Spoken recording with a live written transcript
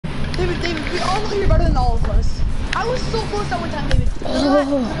David, we all know you're better than all of us. I was so close that one time, David.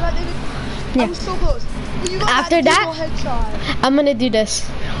 Remember that, David? Yeah. I was so close. When you got After that, headshot. I'm gonna do this.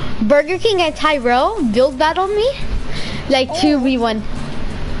 Burger King and Tyrell build battle me, like 2v1.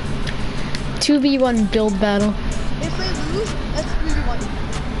 2v1 build battle. If they lose, that's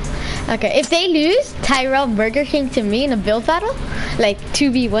 3v1. Okay, if they lose, Tyrell Burger King to me in a build battle, like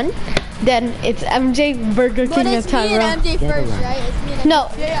 2v1, then it's MJ Burger King and Tyrell. But it's me and MJ first, right? It's me and MJ. No.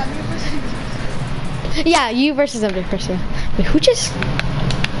 Yeah, me versus you. Yeah, you versus MJ first, yeah. Wait, who just...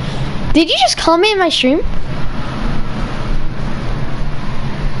 Did you just comment in my stream?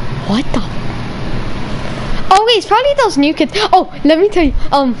 What the... Oh wait, it's probably those new kids. Oh, let me tell you.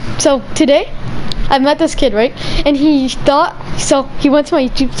 So today, I met this kid, right? And he thought, so he went to my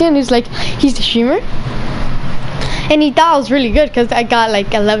YouTube channel and he's like, he's the streamer. And he thought I was really good because I got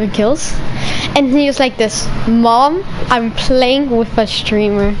like 11 kills. And he was like this, Mom, I'm playing with a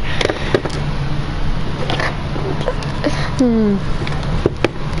streamer.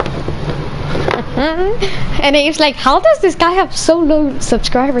 And he was like, how does this guy have so low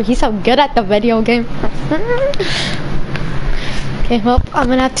subscriber? He's so good at the video game. Okay, well, I'm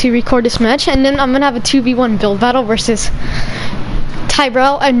gonna have to record this match and then I'm gonna have a 2v1 build battle versus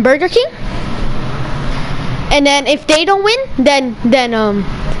Tyrell and Burger King. And then if they don't win, then no,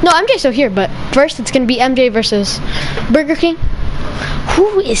 MJ's still here, but first it's gonna be MJ versus Burger King.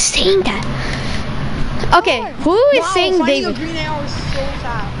 Who is saying that? Okay, who is saying David? A green AR is so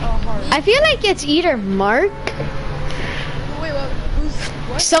hard. I feel like it's either Mark. Wait, who's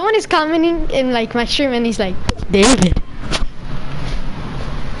what? Someone is commenting in like my stream and he's like, David.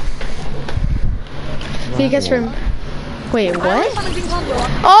 So you guys from... Wait, what?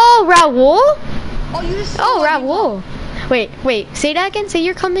 Oh, Raul? Oh, you just Oh, Raul. Wait, say that again. Say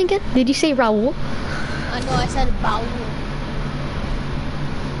your comment again. Did you say Raul? No, I said Raul.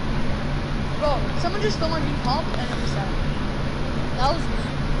 Bro, someone just stole my green pump and it was that. That was me.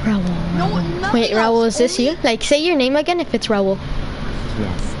 Raul. No, Wait, Raul, is this you? Like, say your name again if it's Raul.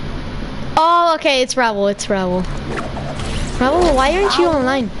 Yes. Oh, okay, it's Raul. It's Raul. Raul, why aren't you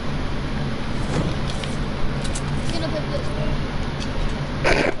online? He's gonna put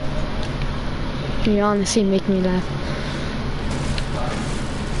this. You honestly make me laugh.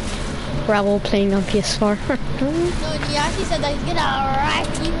 Raul playing on PS4. No, he actually said that he's gonna rack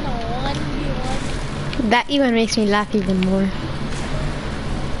even a 1v1. That even makes me laugh even more.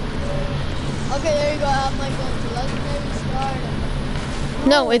 Okay, there you go. I'm like going to legendary star.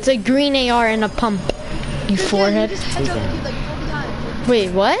 No, it's a green AR and a pump. You forehead. You just headshot the kid like 40 times.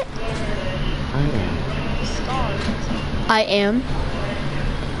 Wait, what? I am. I am.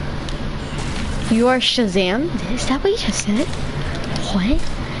 You are Shazam? Is that what you just said? What?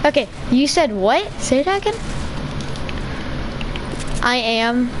 Okay, you said what? Say that again. I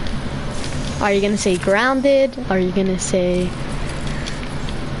am. Are you gonna say grounded? Are you gonna say...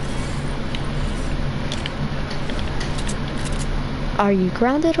 Are you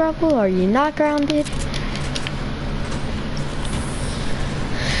grounded, Raul? Are you not grounded?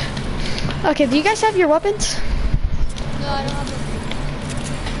 Okay, do you guys have your weapons? No, I don't have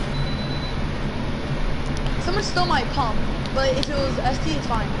a... Someone stole my pump, but if it was ST, it's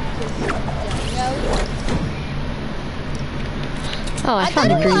fine. Yeah. Oh, I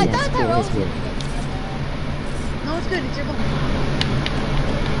found a green. I thought that was good. No, it's good. It's your pump.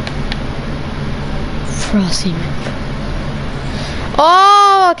 Frosty.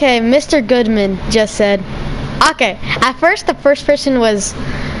 Oh, okay. Mr. Goodman just said. Okay, at first the first person was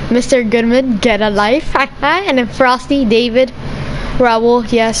Mr. Goodman, get a life. And then Frosty, David, Raul,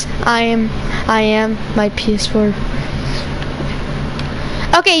 yes, I am my PS4.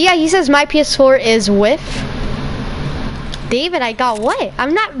 Okay, yeah, he says my PS4 is with. David, I got what?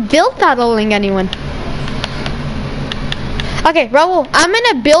 I'm not build battling anyone. Okay, Raul, I'm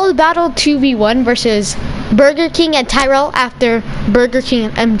gonna build battle 2v1 versus Burger King and Tyrell after Burger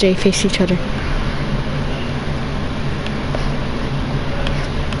King and MJ face each other.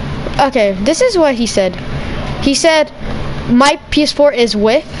 Okay, this is what he said. He said, my PS4 is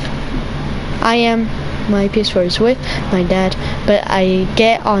with. My PS4 is with my dad, but I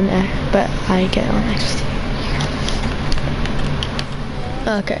get on XD.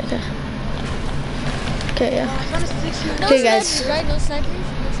 Okay. Okay, yeah. No Okay, guys. snipers, right? No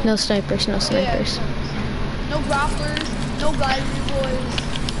snipers? No snipers, no snipers. No grapplers, no gliders, boys.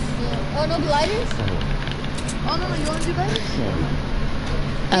 Yeah. Oh, no gliders? Oh, no, you want to do gliders?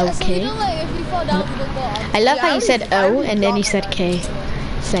 Yeah, so Okay. you know, like, if we fall down, we don't go off. I love Yeah, how I you said already- I O already and then you dropped said that. K.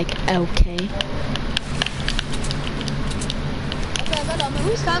 It's like okay. Okay, I got on.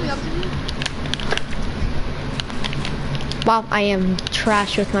 Who's climbing up to me? Wow, I am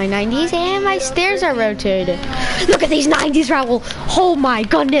trash with my 90s and my stairs are rotated. Look at these 90s, Raul. Oh my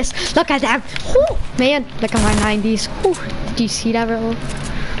goodness. Look at that. Oh, man, look at my 90s. Oh, did you see that, Raul?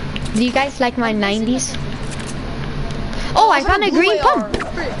 Do you guys like my 90s? Oh, I found a green pump.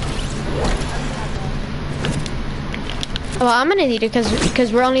 Well, I'm gonna need it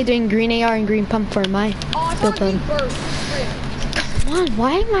because we're only doing green AR and green pump for my build pump. Come on,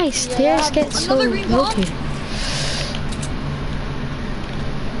 why my stairs get so rotated?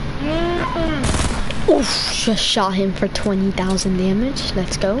 Oof, just shot him for 20,000 damage.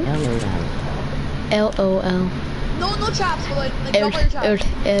 Let's go. LOL. No traps, but like jump on your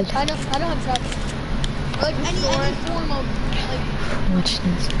traps. I don't have traps. Like any form of like. Watch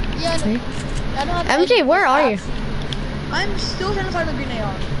this. Yeah, I don't have MJ, where are you? I'm still trying to find a green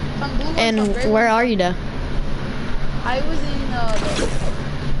AR. Some blue ones, And some gray where ones. are you though? I was in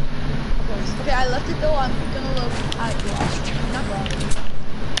okay, I left it though. I'm gonna look at not wrong.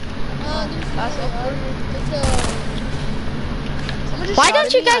 Why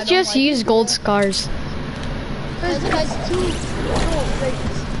don't you guys just use gold scars? Because it has two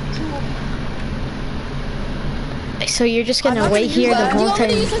So you're just gonna wait here the whole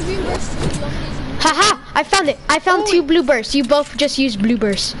time. Haha! I found it. I found two blue bursts. You both just use blue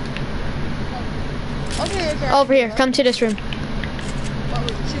bursts. Okay. Over here. Come to this room.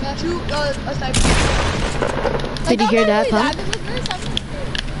 Did you hear that, huh?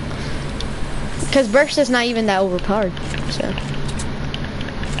 Because burst is not even that overpowered. So.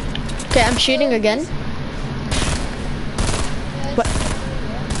 Okay, I'm shooting again. What?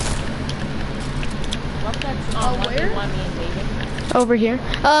 Where? Over here.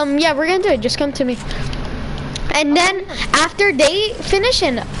 Yeah, we're gonna do it. Just come to me. And then after they finish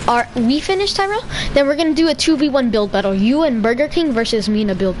and we finish, Tyrell, then we're gonna do a 2v1 build battle. You and Burger King versus me in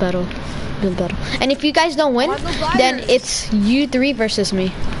a build battle. And if you guys don't win, then it's you three versus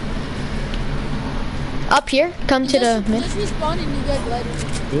me. Up here, come to the mid. Just respawn and you guys later.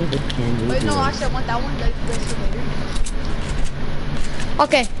 David, can you Wait, do no, it? actually, I want that one like for later.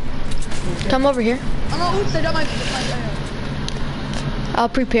 Okay. Come over here. Oh no, oops, I dropped my I'll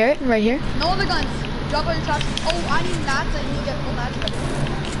prepare it right here. no other guns. Drop all your traps. Oh, I need mats. I need to get full mats.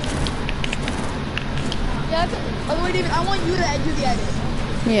 Yeah, by the way, David, I want you to do the edit.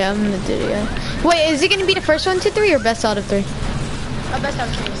 Yeah, I'm gonna do it. Yeah. Wait, is it gonna be the first 1 to 3 or best out of 3? Best out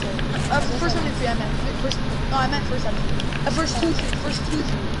of 3. First 1 to 3, I meant. First, no, I meant first 7. First 2, 3. First 2,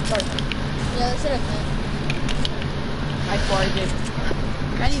 3. Sorry. Yeah, that's what I meant. I farted.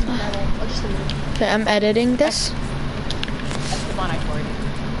 I need metal. I'll just leave it. Okay, I'm editing this. Esteban, I farted.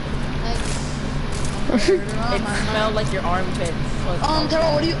 Nice. It smelled like your armpits.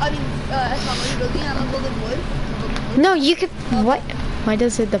 Tara, what do you, Esteban, what are you building? I'm building wood. No, you could. What? Why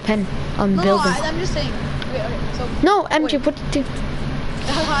does it depend on No, building? I'm just saying. Okay, so. No, MJ, wait. what do you do?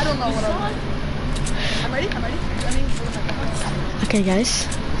 I don't know what I'm ready. Let me Okay, guys.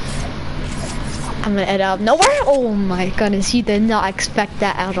 I'm gonna edit up nowhere. Oh my goodness, you did not expect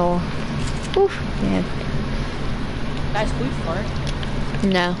that at all. Oof, man. Guys, please fart.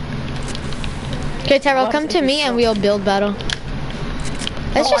 No. Okay, Tyrell, come to me and we'll build battle.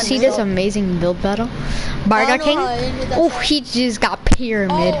 Let's just see this amazing build battle. Burger King. Oh, he just got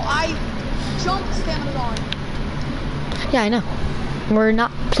pyramid. Oh, I jumped stamina on. Yeah, I know. We're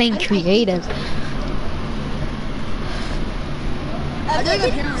not playing creative. I did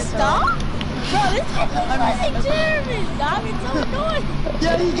a pyramid. Stop? Bro, this is like Jeremy. Stop, it's so annoying.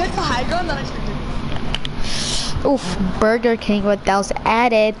 Yeah, he gets the high ground unexpected. Oof, Burger King with those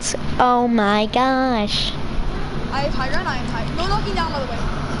edits. Oh my gosh. I have high ground, I am high. No knocking down, by the way.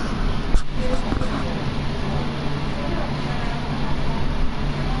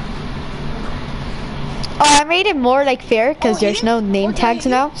 Oh, I made it more like fair because Oh, there's he no didn't- name oh, did tags he?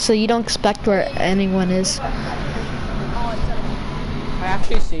 now, so you don't expect where anyone is. Oh, I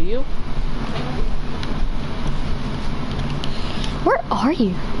actually see you. Where are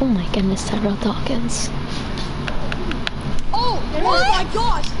you? Oh my goodness, Tyrell Dawkins. oh my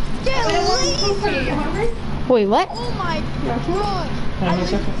gosh! Get lazy! Wait, what? Oh my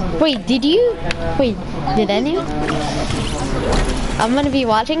god! Wait, did you? Wait, did any? I'm gonna be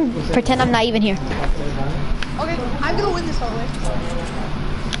watching. Pretend I'm not even here. Okay, I'm gonna win this, by the way.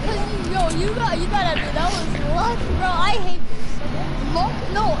 Yo, you gotta admit, that was luck, bro. I hate this. Look,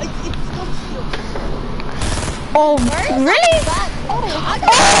 no, it's still shield. Oh, really?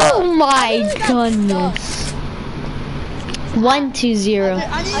 Oh my got goodness. 1-2-0.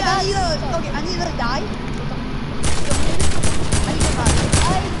 I need to die.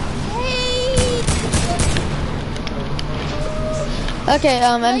 Okay,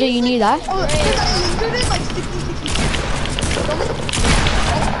 MJ, you need that? Oh, you're in like 60.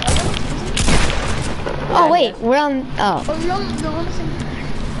 Oh wait, we're on. Oh, Oh, you're on the same.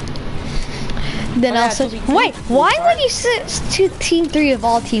 then Oh, yeah, I'll switch. so we- Wait, why would you switch to team 3 of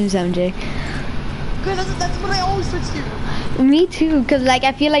all teams, MJ? Good, that's what I always switch to. Me too, cause like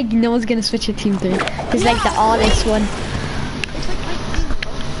I feel like no one's gonna switch to team 3. It's like the oddest one. It's like my thing.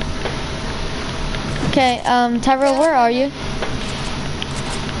 Okay, Tyrell, where are you?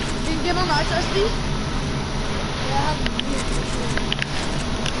 Did you get more match SD?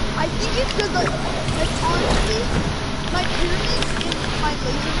 I think it's because like honestly, my pyramid in my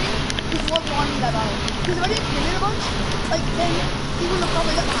laser ring is what won me that battle. Because if I didn't pyramid a bunch, like then he wouldn't have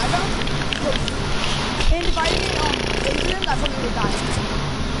probably got the high ground. And if I didn't laser him, I probably would have died.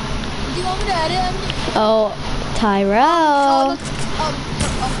 Do you want me to edit him? Oh, Tyrell.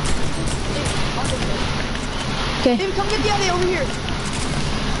 Okay. Baby, come get the edit over here.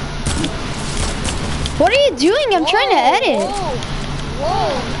 What are you doing? I'm trying to edit.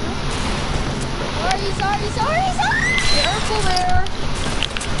 Whoa. Sorry. Careful there.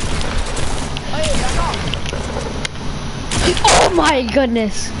 Oh yeah, back off. Oh my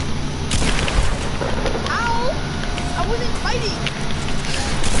goodness. Ow! I wasn't fighting.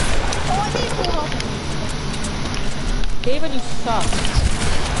 Oh, I need full health. David, you suck.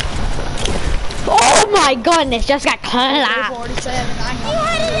 Oh my goodness, just got I've clapped. already said it. I know.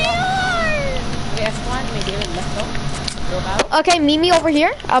 Okay, F1, may David, let's go. Go about. Okay, meet me over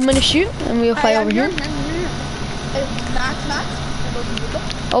here. I'm gonna shoot and we'll fight over here.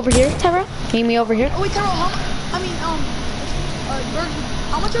 Max. Over here, Tyrell. Meet me over here. Oh wait, Tyrell, Berg,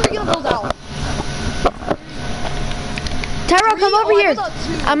 how much are we gonna build out? Tyrell, come over here. I built out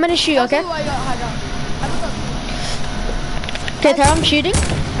 2. I'm gonna shoot, That's okay? who I got high ground. I built out 2. Okay, Tyrell, I'm shooting.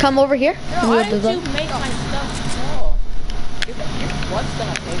 Come over here. No, We'll why do did that. you make my stuff small? What's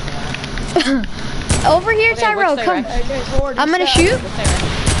gonna pay for that? Over here, Okay, Tyrell, what's come. direct? Okay, forward. I'm gonna shoot. What's direct?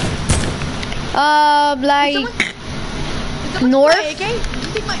 Like, Did someone North? take my AK? Did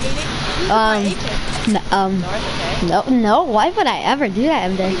you take my AK? You took my Um, AK. North, okay. no. Why would I ever do that,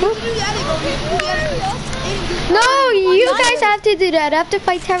 MJ? You can do the edit, bro. You can do the edit. Aiden, do- No, you guys have to do that. I have to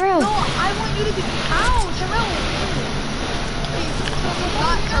fight Tyrell. No, I want you to do. Ow, Tyrell. Wait,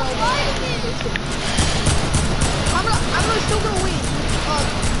 not Tyrell. I'm still gonna win.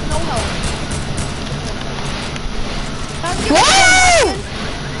 No help. Whoa!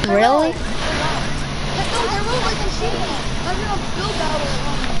 Really? No, Tyrell like the shooting. I'm gonna build battle.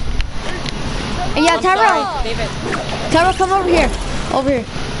 Yeah, I'm Tyrell. sorry, David. Tyrell, come over here. Over here.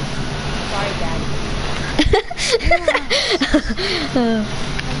 Sorry, Daddy.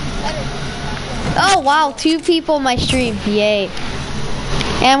 Oh wow, 2 people in my stream. Yay.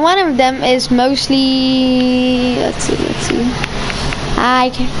 And one of them is mostly let's see. I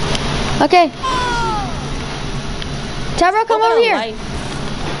can Okay. Tyrell, come over here. Life.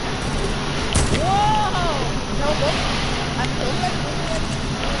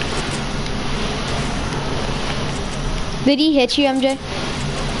 Did he hit you, MJ?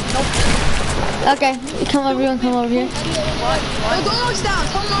 Okay, come everyone, come over here. No, don't launch down.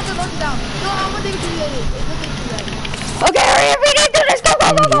 Tell him not to launch down. No, I'm gonna take it to the edit. It's gonna take it to the edit. Okay, hurry up, we need to do this. Go.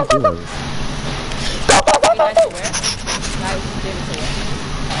 Guys, David, say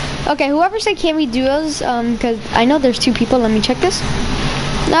it. Okay, whoever said can we duos, because I know there's 2 people. Let me check this.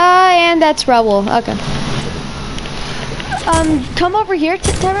 And that's Raul. Okay. Come over here,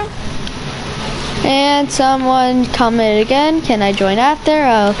 Tyrell. And someone commented again. Can I join after?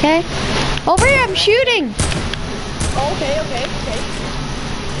 Okay. Over here, I'm shooting. Okay.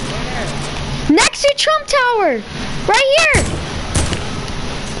 Next to Trump Tower. Right here.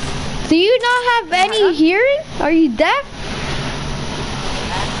 Do you not have any hearing? Are you deaf?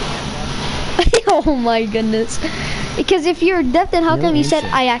 Oh my goodness. Because if you're deaf, then how come you said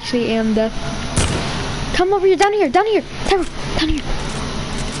I actually am deaf? Come over here, down here. Tyrell, down here.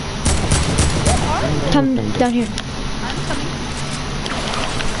 Come down here. I'm coming.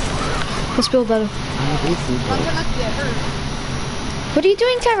 Let's build better. I'm gonna get hurt. What are you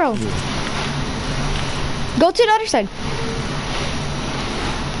doing, Tyrell? Go to the other side.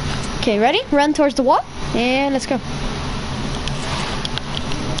 Okay, ready? Run towards the wall. And let's go.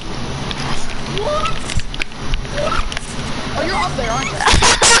 Oh, you're up there, aren't you?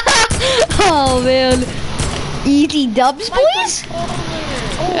 Oh, man. Easy dubs, boys? Oh,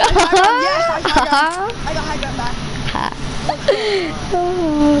 I got high ground back.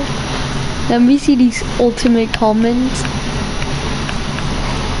 Let me see these ultimate comments.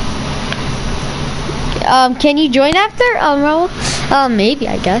 Can you join after, Raul? Maybe,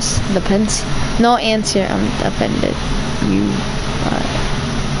 I guess. Depends. No answer. I'm offended.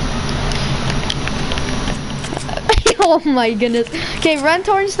 Oh my goodness. Okay, run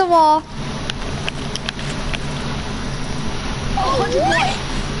towards the wall. Oh, 100 points.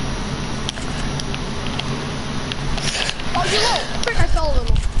 Oh, you're low. Frick, I fell a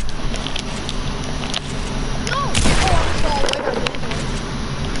little. No. Oh, I'm fell away from it.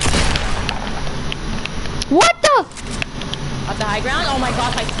 What the? At the high ground? Oh my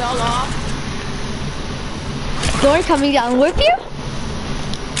gosh, I fell off. Thorn coming down with you?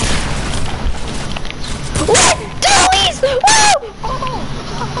 What? Dollies! Woo! Oh,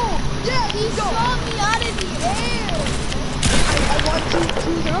 yeah, He shot me out of the air. I want to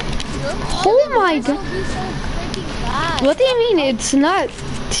jump. Oh my This will god. be so freaking bad. What do you mean? It's not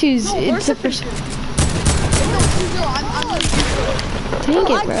two. No, It's the where's first. No, 2-0. I'm on 2-0. Dang I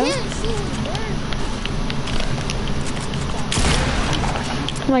it, bro. can't see his bird.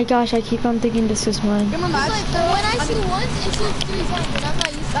 Oh my gosh, I keep on thinking this is mine. Give him a match. Like, when I shoot once, it shoots 3 times, and I'm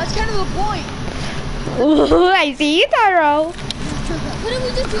not used to That's kind of the point. Ooh, I see you, Taro. Couldn't we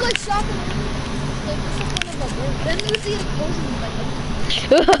just do like shock and like what's the point of a bird? Then you see it closing like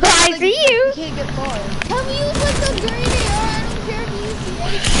I see you. You can't get far. Have we used like the green AR? I don't care if we use the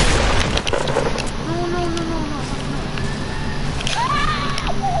AK. No.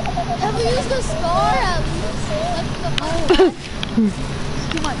 Have we used the scar at least? Like the It's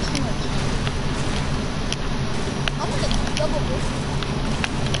too much. I'm gonna double this.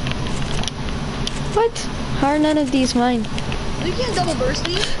 What? How are none of these mine? You can't double burst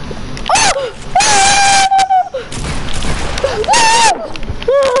these.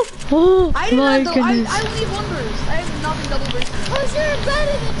 Oh I didn't my have goodness. I only have one burst. I have not been double burst. Cause you're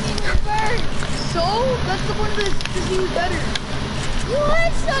better than me with birds. So that's the point of this to see who's better. You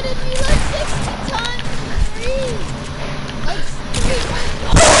headshotted me like 60 times in 3. Like 3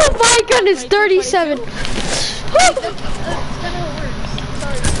 times. Oh my goodness, 37. That's kind of how it works.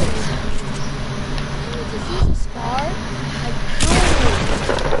 Sorry. Can we just use a scar?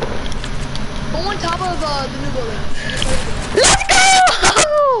 Go on top of the new building. Let's go!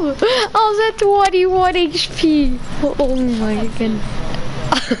 I was at 21 HP. Oh my goodness.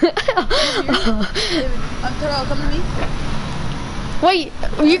 Terrell, come to me. Wait,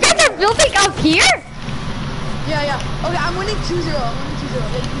 you guys are building up here? Yeah. Okay, I'm winning 2-0. Yeah, you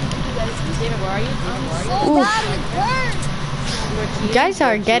can do that. David, where are you? So Oof. bad with birds. You guys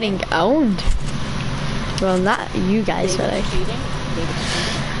are getting owned. Well, not you guys, but like. Cheating?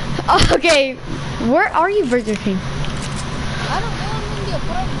 Okay, where are you, Burger King? I don't know. I'm in the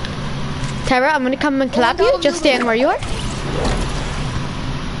apartment. Tyra, I'm gonna come and clap you. Just stand where you are.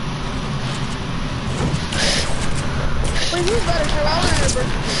 Wait, who's better, Terrell or Burger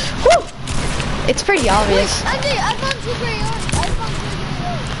King? Woo! It's pretty obvious. I found 2 gray yards. I found 2 gray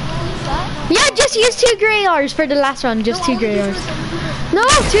yards. Use that? Yeah, just use 2 gray R's for the last round. Just 2 gray R's. No,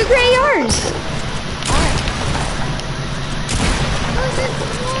 2 gray R's. Because it's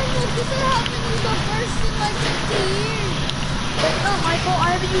normal. Because I haven't used a burst in like 50 years. It's not my fault.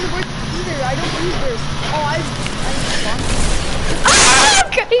 I haven't used a burst either. I don't use burst. Oh, I use one. Ah,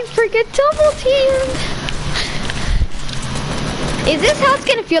 I forget double team. Is this how it's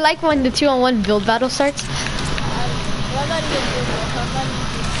gonna feel like when the 2-on-1 build battle starts? I'm not even doing it. I'm not even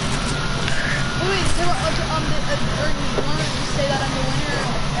Wait, Terrell, you want to just say that I'm the winner?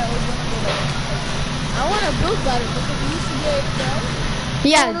 Or you want to go back? I want to build better because we used to be able to.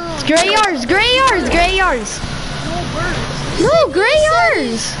 Yeah, No. gray R's, gray R's, gray R's. No burst. No, gray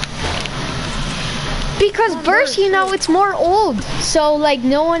R's. Because burst, you know, it's more old. So like,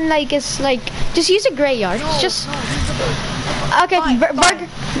 no one like is like, just use a gray yard. No, Just no, use the burst. okay, Fine, fine. burger.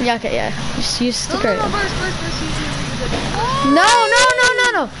 Yeah, okay, yeah. Just use the gray. No, yard. burst. Use it.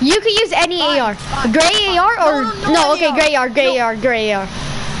 No. You can use any Fine, AR. fine, Gray AR or No, okay, AR. gray AR, gray No. AR, gray AR.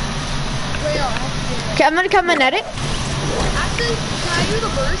 Gray R. Okay, I'm gonna come and edit. Actually, can I do the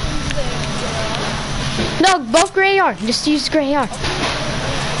burst and use the AR? No, both gray AR. Just use gray AR.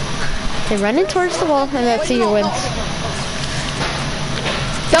 Okay, running towards the wall, and let's see who wins.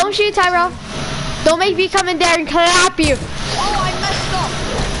 Don't shoot, Tyrell. Don't make me come in there and clap you. Oh, I messed up.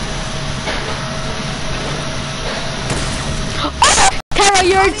 Tyrell,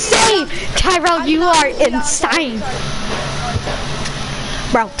 you're insane. Tyrell, you are insane.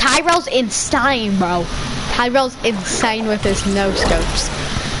 Bro, Tyrell's insane, bro. Tyrell's insane with his no scopes.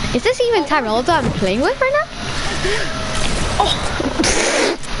 Is this even Tyrell that I'm playing with right now? Oh.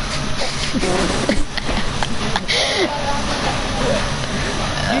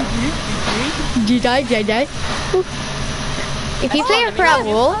 Did I? If you play for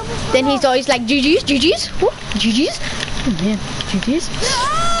Raul, then he's always like GG's, GG's, whoop, GG's. Oh man, GG's.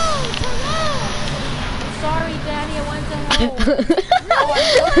 Sorry, Daddy, I went to hell. No,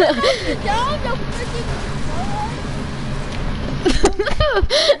 I'm down the freaking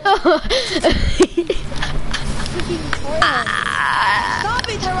Stop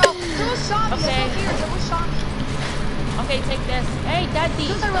it, Tyrell. Tyrell shot me. Okay. That's not fair. Tyrell shot me. Okay, take this. Hey, Daddy.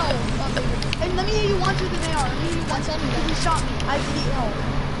 Kill Tyrell. And let me hit you once with an AR. Let me hit you once. Because he shot me. I need help.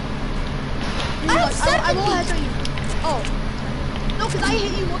 I will headshot you. Oh. No, because I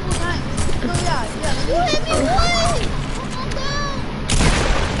hit you multiple times. No, yeah. You hit me once! Calm down!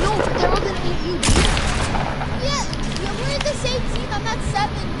 No, Tyrell didn't hit you, dude. Yeah, we're in the same team. I'm at 7.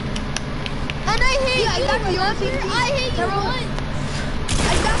 And I hit Yeah, you. exactly. You're on the same remember? team. I hit you Tyrell- once.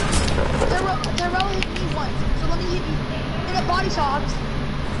 Tyrell hit me once. So let me hit you. Get a body shot.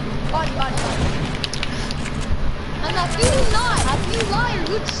 Body. I'm at 50 not. You liar.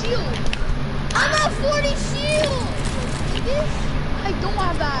 Good shield. I'm at 40 shield. Like this? I don't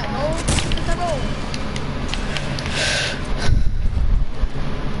have that. No. Tyrell.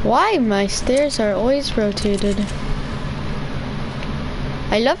 Why my stairs are always rotated?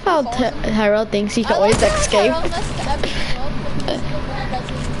 I love how Tyrell thinks he can always escape.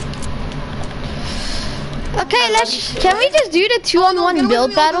 Okay, can we just do the 2-on-1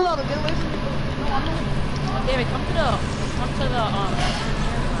 build battle? David, come to the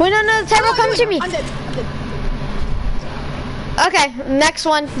Wait, no, Tyrell, come to me. I'm dead. Okay, next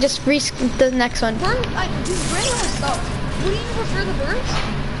one. Just the next one. Burn, just bring her stuff. Would you prefer the birds?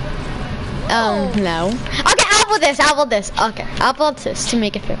 No. Okay, I'll build this. Okay, I'll build this to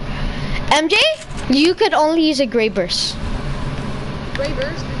make it fair. MJ, you could only use a gray burst. Gray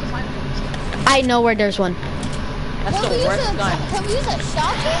birds? There's the final birds. I know where there's one. That's the worst gun. Can we use a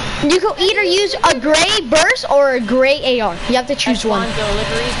shotgun? You could either use a gray burst or a gray AR. You have to choose one.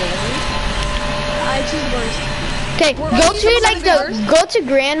 Delivery. I choose birds. Okay, We're go to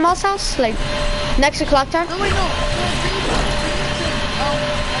Grandma's house, like next to clock tower. No, wait, no.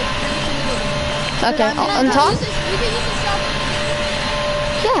 Okay, on We top. can use a shotgun.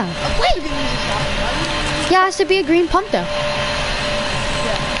 Yeah. Of course you can use a shot. Yeah, it has to be a green pump though.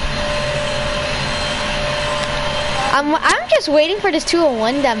 I'm just waiting for this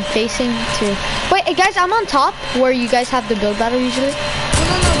 201 that I'm facing to. Wait, guys, I'm on top where you guys have the build battle usually. No,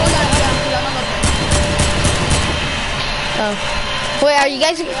 go down. Oh. Wait, are you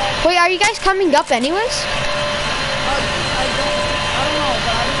guys coming up anyways? I don't know,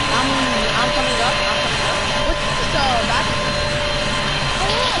 but I'm coming up. what's this, back?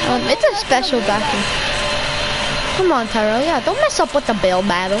 It's a special backing. Come on, Tyrell. Yeah, don't mess up with the build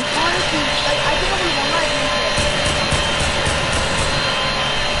battle. Honestly, like, I think I'm gonna one night.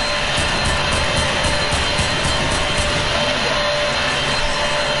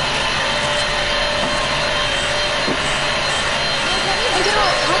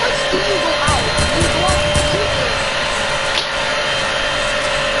 How much do you go out? You go out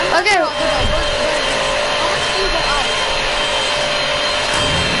Okay. How much do you go out?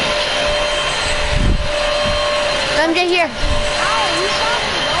 MJ here. Ow, you shot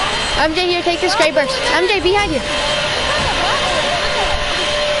me, bro. MJ here. Take this gray burst. MJ behind you.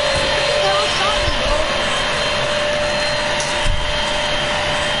 Tyrell shot me, bro.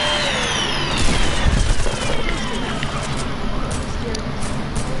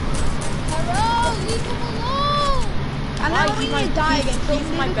 Tyrell, leave him alone. I'm not letting you die again.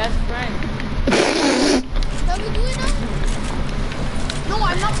 He's my best friend. Can we do it now? No,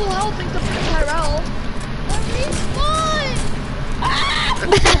 I'm not full health thanks to freaking Tyrell. Then respawn.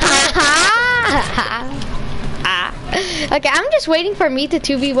 Okay, I'm just waiting for me to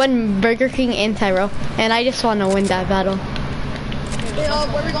 2v1 Burger King and Tyrell, and I just want to win that battle. Hey, where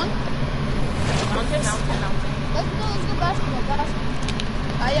are we going? Mountain. Let's go basketball.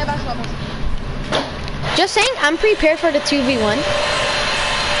 Yeah, basketball. Just saying, I'm prepared for the 2v1.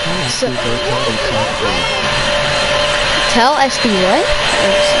 So, tell SD what?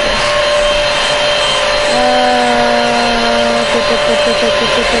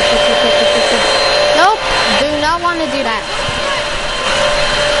 Nope, do not want to do that.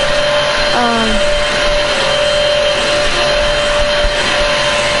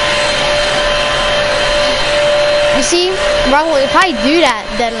 You see, Rahul, if I do that,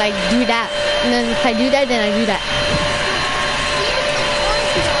 then like do that. And then if I do that, then I do that.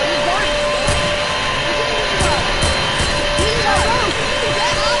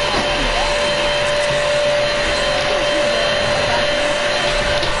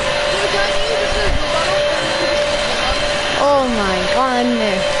 Oh my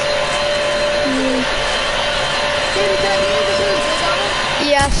goodness.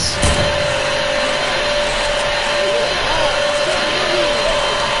 Yes.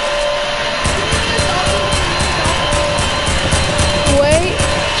 Wait.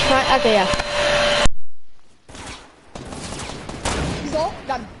 Try. Okay, yeah. So,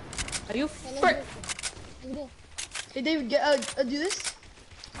 Are you Yeah, frick? let's go. Hey, David, get do this.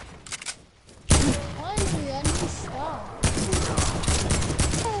 Honestly, I need to stop.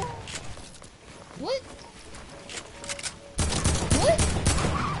 What?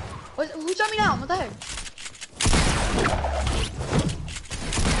 What? Who shot me down? What the heck?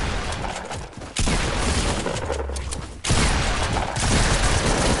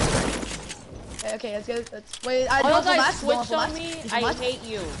 Okay, let's go. Let's wait. I All want you the guys last. switched on me. I hate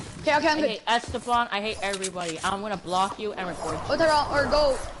you. Okay, okay, I'm I good. hate Esteban. I hate everybody. I'm gonna block you and report you. Oh, Tyrell, or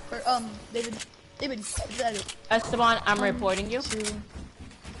go, or David. David, is that it? Esteban, I'm reporting you. 2,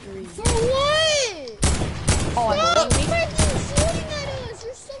 3. For what? Oh, I'm Stop sorry. freaking shooting at us!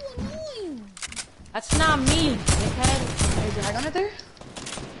 You're so annoying! That's not me, dickhead. Hey, did I gun it there?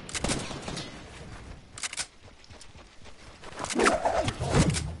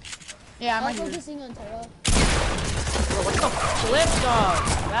 Yeah, I'm I'm right here. focusing on Tyrell. Bro, what the flip, dog?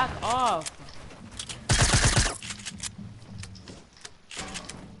 Back off.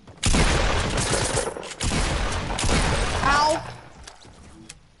 Ow!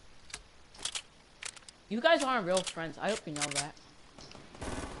 You guys aren't real friends. I hope you know that.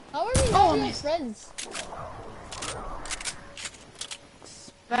 How are we Oh, not real nice. friends?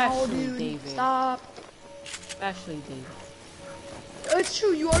 Ow, Especially dude, David. stop. Especially David. It's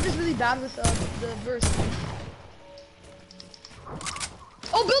true, you are just really bad with the verse.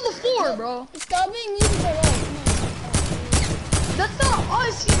 Oh, build a floor, bro. Stop being mean to Tyrell. Come on. That's not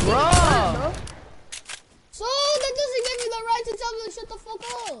us. He's being Bro. bad, bro. So that doesn't give me the right to tell me to shut the fuck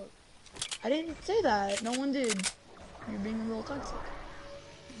up. I didn't say that. No one did. You're being a little toxic.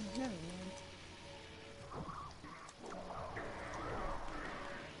 Never mind.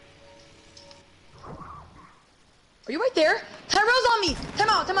 Are you right there? Tyrell's on me. Time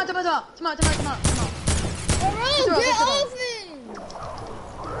out. Time out. Time out. Time out. Time out. Time out. Time out. Tyrell, Tyrell, get Tyrell. off him!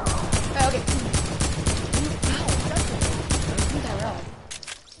 Okay. Ow, Tyrell.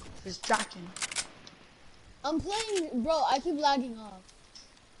 Distraction. I'm playing, bro. I keep lagging off.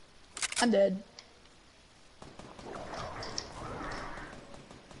 I'm dead.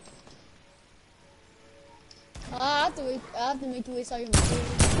 I have to wait. I have to make you waste all your materials.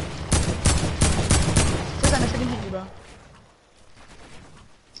 First time I freaking hit you, bro.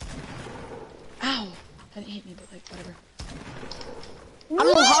 Ow. That didn't hit me, but like, whatever. I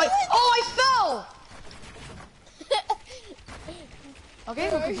don't know how I. Oh, I fell! Okay,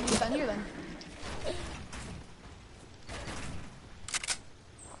 we'll continue down here then.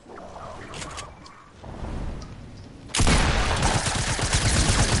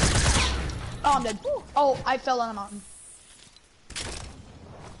 Oh, I'm dead. Oh, I fell on a mountain.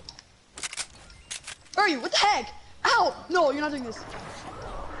 Where are you? What the heck? Ow! No, you're not doing this.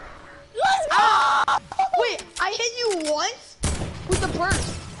 Let's go! Ah! Wait, I hit you once with the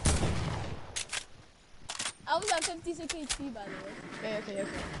burst. I was at 56 HP by the way. Okay.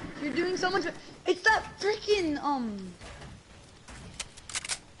 You're doing so much. It's that freaking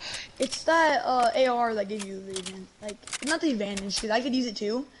It's that AR that gave you the advantage. Like, not the advantage, because I could use it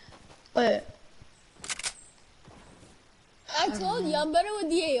too, but. I told you I'm better with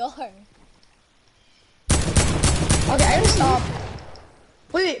the AR. Okay, I gotta stop.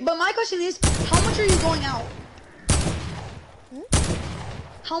 Wait, but my question is, how much are you going out?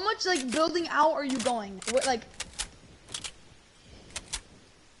 How much, like, building out are you going? What, like,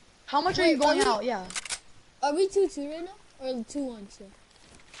 how much are you Wait, going are we- out? Yeah. Are we 2-2 right now? Or 2-1 still?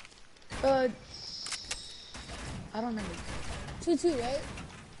 I don't remember. 2-2, right?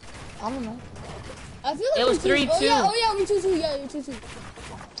 I don't know. I feel like It was we're 2-2. 3-2. Oh yeah, we're 2-2. Yeah, we're 2-2.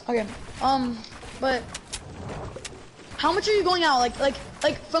 Okay. But how much are you going out? Like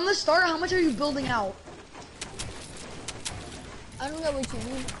from the start, how much are you building out? I don't know what you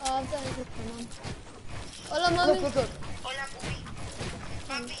mean. After I just come on. Hola, mami. Look.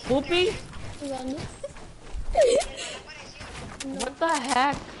 Poopy? Jugando. What the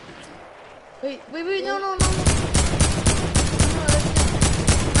heck? Wait, no.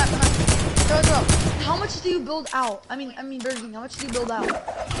 Girl. How much do you build out? I mean, Burger King, how much do you build out?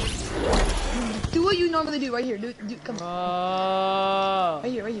 Do what you normally do right here. Come on. Bro.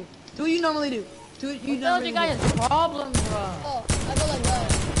 Right here. Do what you normally do. Do what you What normally you do. guys' problem, bro? Oh, I go like that.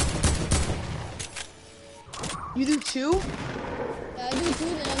 You do two? Yeah, I do 2,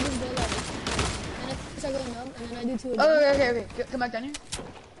 then I just go like this. And I start going up, and then I do 2 again. Oh, okay. Come back down here.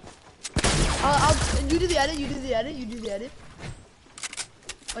 You do the edit. You do the edit.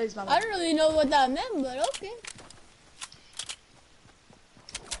 Wait, it's my I don't really know what that meant, but okay.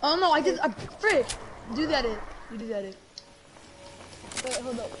 Oh no, I did. Frick. Do the edit. You do the edit. Wait,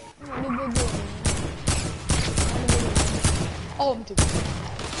 hold up. Let me build it. Oh, me too.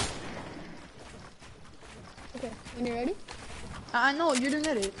 Okay, when you're ready. I know, you're doing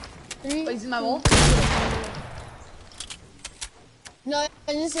it. 3. Wait, is it my wall? No,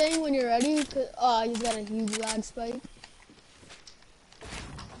 I'm just saying when you're ready. Oh, I just got a huge lag spike.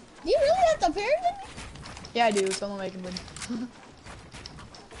 Do you really have the pyramid? Yeah, I do, so I'm making win.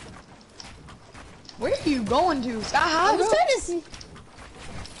 Where are you going to? Sky High, I was bro? trying to see.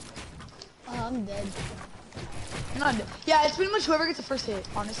 Oh, I'm dead. You're not dead. Yeah, it's pretty much whoever gets the first hit,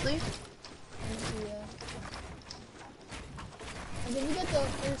 honestly. Yeah. And if you get the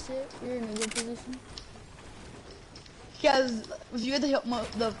first hit, you're in a good position. Because if you get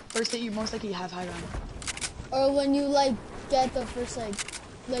the first hit, you most likely have high ground. Or when you like get the first like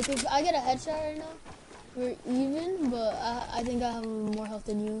if I get a headshot right now, we're even, but I think I have more health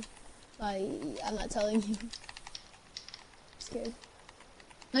than you. I'm not telling you. I'm scared.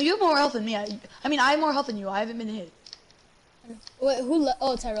 No, you have more health than me. I mean, I have more health than you. I haven't been hit. Wait, who left?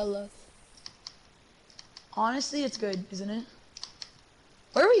 Oh, Tyrell left. Honestly, it's good, isn't it?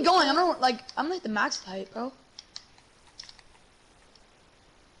 Where are we going? I'm like the max height, bro.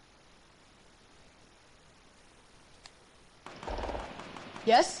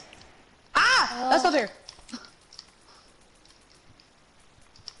 Yes? Ah! That's not fair.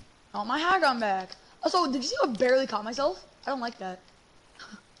 Oh, my high ground back. Also, did you see how I barely caught myself? I don't like that.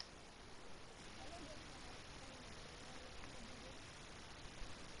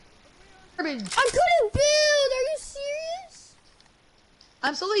 Garbage. I couldn't build! Are you serious?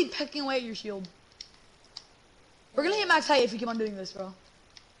 I'm slowly pecking away at your shield. We're gonna hit max height if we keep on doing this, bro. Are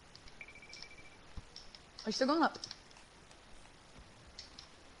you still going up?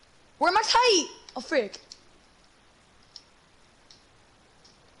 We're at max height! Oh, frick.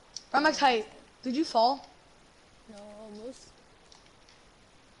 We're at max height. Did you fall? No, almost.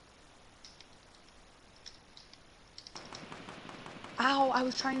 Ow, I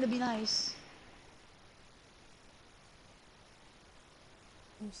was trying to be nice.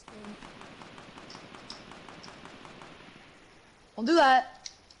 I'm scared. Don't do that.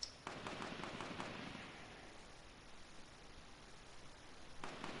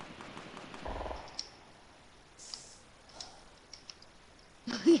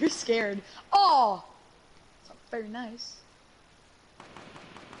 You're scared. Oh! That's not very nice.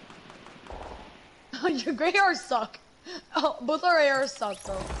 Your gray ARs suck. Oh, both our ARs suck,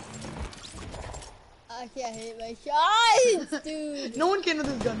 though. I can't hit my shots, dude. No one can with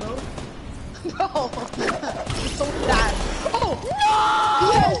this gun, though. Bro, it's so bad. Oh!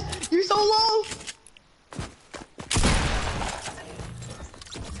 No! Yes! You're so low!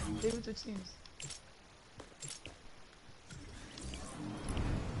 David, switch teams.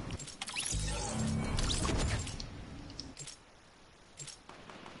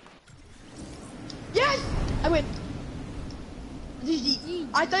 Yes! I win. GG.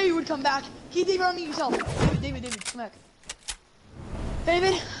 I thought you would come back. Keep David on me yourself. David, come back.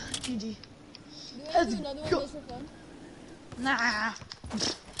 David, GG. Do you want Let's to do another one go. just for fun? Nah.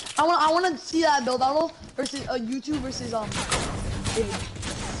 I wanna see that build battle versus YouTube versus David.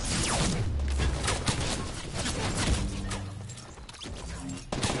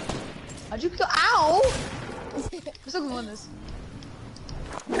 How'd you kill? Ow! We're still gonna win this.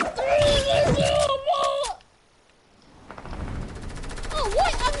 Oh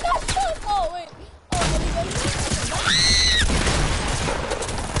wait, I'm not stuck. Oh wait.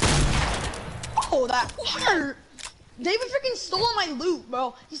 Oh, that hurt. David freaking stole my loot,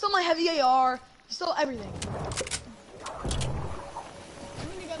 bro. He stole my heavy AR. He stole everything. I'm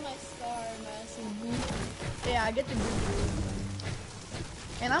gonna get my star massive. Yeah, I get the boot.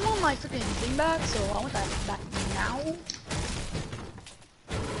 And I'm on my freaking thing back, so I want that back now.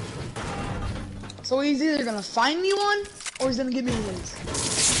 So he's either gonna find me one, or he's gonna give me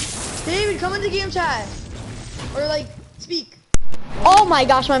his. David, come into game chat. Or like, speak. Oh my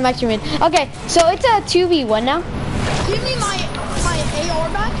gosh, my max remain. Okay, so it's a 2v1 now. Give me my AR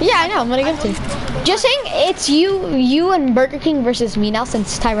back. Yeah, I know, I'm gonna give it to you. Just saying, it's you and Burger King versus me now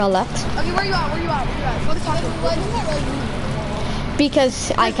since Tyrell left. Okay, where you at? Go to taco. Why didn't I really?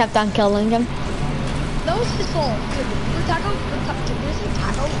 Because I kept on killing him. That was his fault. Go to taco. Where's the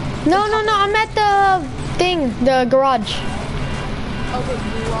taco? No, I'm at the thing, the garage. Okay,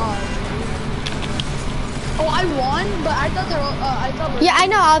 garage. Oh, I won, but I thought Yeah, I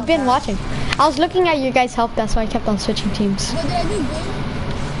know, I've been watching. I was looking at your guys' help, that's why I kept on switching teams. But did I do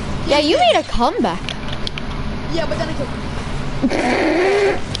good? Yeah, you made a comeback. Yeah, but then I killed him.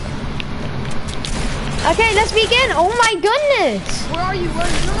 Okay, let's begin. Oh my goodness. Where are you? No,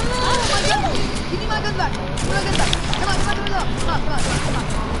 oh my god. Give me my gun back. Give me my gun back. Come on.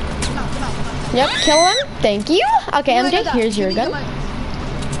 Yep, kill him. Thank you. Okay, MJ, here's your gun.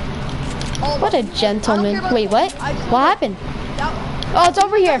 all of What a them. gentleman. I don't care about Wait, the what? points. I just What want happened? that- Oh, it's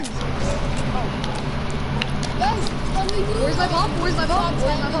over here. Guys, can we do Where's my bomb? Where's my bomb?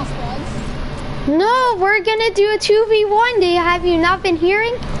 Where's my bomb? squads? No, we're gonna do a 2v1. Have you not been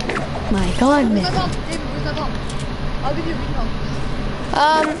hearing? My God, Where's my man. bomb? David, where's my bomb? I'll give you a green bomb.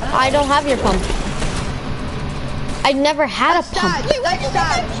 I don't have your pump. I never had That's a pump. sad. That's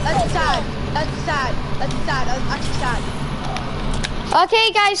sad. That's sad. That's sad. That's sad. That's actually sad.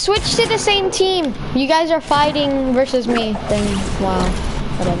 Okay, guys, switch to the same team. You guys are fighting versus me. Then, wow,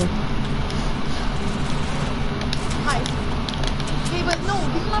 whatever. Hi. Okay, but no,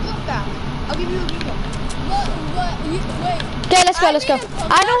 give me my pump back. I'll give you a green bomb. Wait. Okay, let's go, let's go.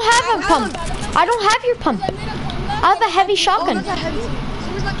 I don't have a pump. I don't have your pump. I made a comeback. I have a heavy Oh, shotgun. that's a heavy team. So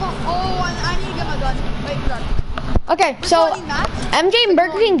where's my pump? Oh, I need to get my gun. Wait, gun. Okay, so MJ and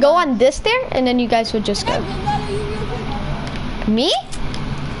Burger King go on this there, and then you guys would just go. Me?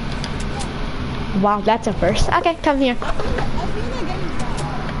 Wow, that's a first. Okay, come here.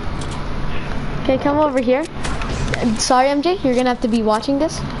 Okay, come over here. Sorry, MJ, you're gonna have to be watching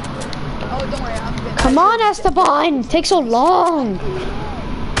this. Oh, don't worry. I'm good. Come on, Esteban. Takes so long.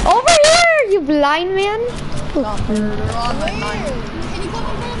 Over here, you blind man. Murder on my mind. Can you come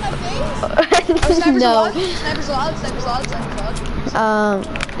in front of my face? Oh, sniper's No. allowed? Sniper's allowed? Sniper's allowed? Sniper's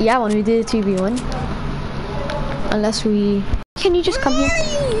allowed? Yeah, when we did a 2v1. Unless we... Can you just come here? Where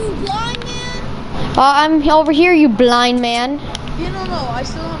are you blind man? I'm over here, you blind man. Yeah, no, I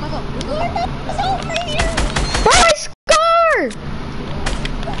still don't have my phone. It's over here. Bro, I score!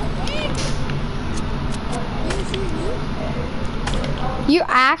 You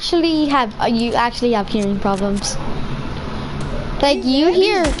actually have hearing problems. Like you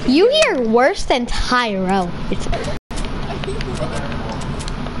hear worse than Tyrell.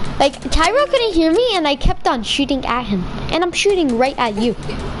 Like Tyrell couldn't hear me, and I kept on shooting at him, and I'm shooting right at you.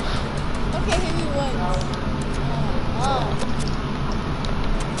 Okay, hit me once.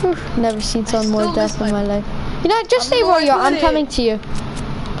 Whew, never seen so more still death miss in my- my life. You know, just I'm stay where you are. I'm going. coming to you.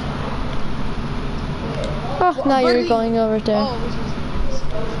 Oh, now you're Burger- going over there. Oh, which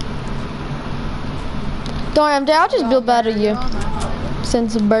Don't worry, I'm there. I'll just build better you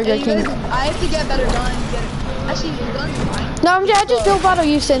since Burger Hey, King. I have to get better guns. Actually, your guns are fine. No, I'm just build battle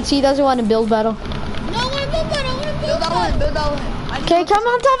you since he doesn't want to build battle. No, I want to build that. I want to Build build that one. Build that one. I need Okay, to- come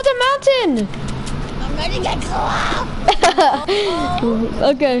on top of the mountain. I'm ready to get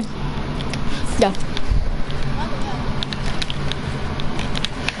Okay. Yeah.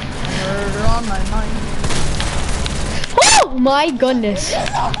 Murder on my mind. Oh my goodness.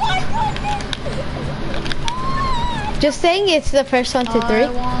 Just saying it's the first one to three. I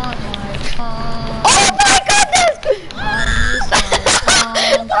want my phone. Oh my goodness!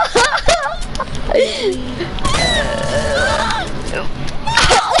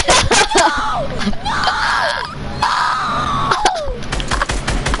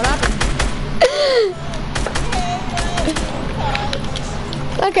 What happened?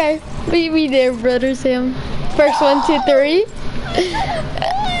 Okay, we there, brother Sam. First 1, 2, 3.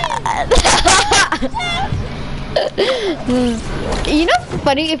 You know,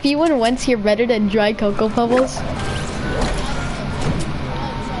 funny if you win once, you're better than dry cocoa pebbles.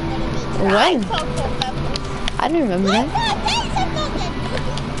 When? I don't remember that.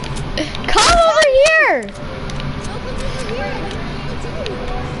 Come over here!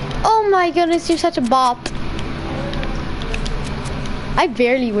 Oh my goodness, you're such a bop. I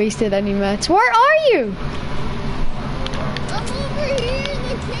barely wasted any mats. Where are you? I'm over here in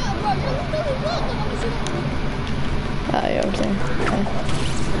the camera. You're really welcome. Oh, you're over there. Okay.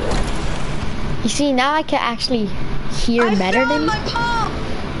 You see, now I can actually hear better than you. my pump.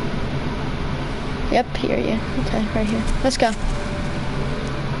 Yep, hear you. Okay, right here. Let's go.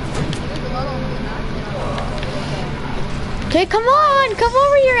 Okay, come on. Come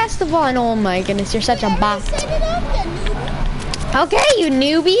over here, Esteban. Oh my goodness, you're such a bop. Set it up then, newbie. Okay, you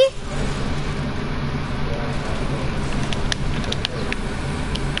newbie.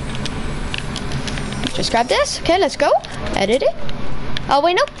 Just grab this. Okay, let's go. Edit it. Oh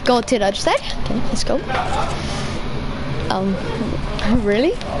wait, no. Go to the other side. Okay, let's go.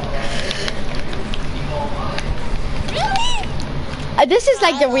 Really? This is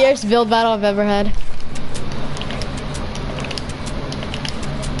like the weirdest build battle I've ever had.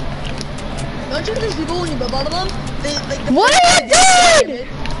 Don't you think people when you build all of them? They, like, the What first are you thing doing?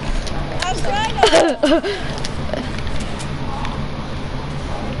 I'm trying to.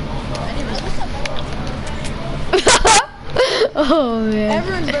 Oh man.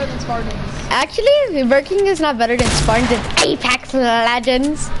 Everyone's better than Spartans. Actually, Burger King is not better than Spartans. It's Apex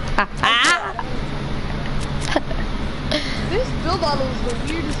Legends. This build battle is the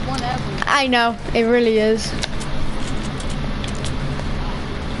weirdest one ever. I know, it really is.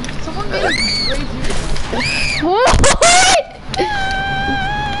 Someone made a crazy. What?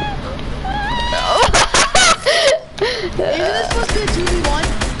 Isn't this supposed to be a 2v1?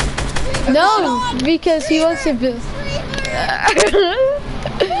 No, because he wants to build.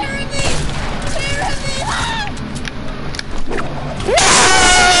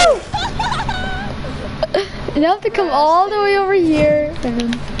 You have to come all the way over here.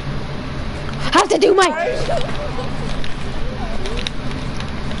 And have to do my.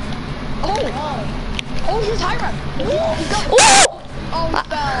 Oh, he's high rep. Oh! Oh, he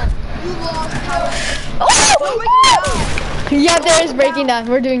fell. You lost power. Oh! Yeah, there is breaking down.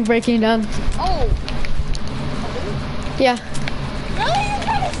 We're doing breaking down. Oh. Yeah. Really? You're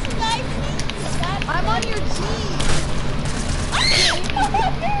trying to snipe me? I'm on your team.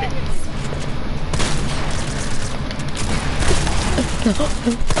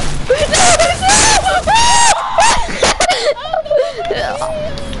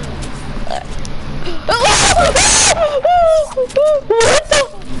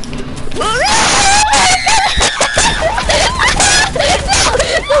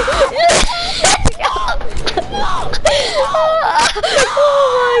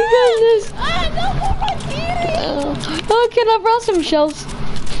 Can I brought some shells?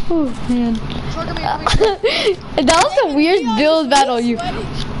 Oh man. That was the weirdest build battle you. Were you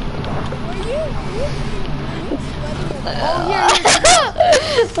Oh, here.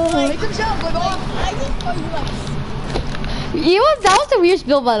 Make some shells, boy. I just thought you like. That was the weirdest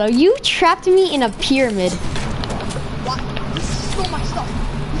build battle. You trapped me in a pyramid. What? This stole my stuff.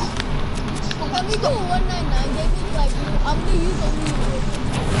 Can we go 199? David, like, I'm gonna use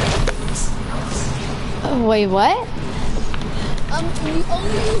only. Wait, what? We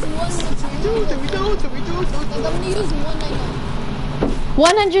only use one material. Like, I'm gonna use 199.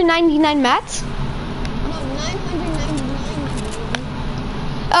 199 mats? No, 999.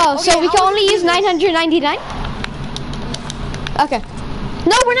 Oh, so Okay, we can how only would we use do this? 999? Okay.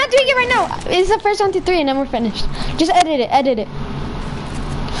 No, we're not doing it right now. It's the first 1, 2, 3, and then we're finished. Just edit it, edit it.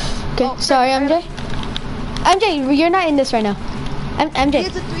 Okay, Oh, sorry, MJ. MJ, you're not in this right now. MJ.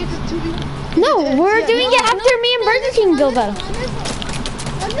 It's a 2v1. No, we're doing it after me and Burger King build battle.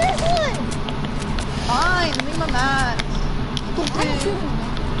 On this one! Fine, leave my mat. Stupid.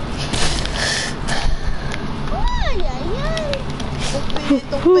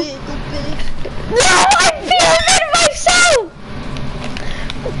 No, I pyramid myself!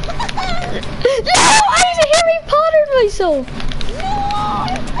 No, I Harry Pottered myself!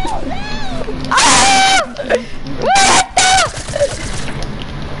 Ah!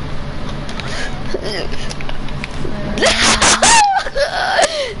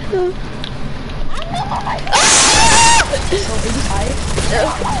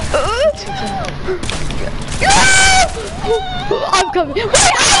 What I'm coming. Wait, I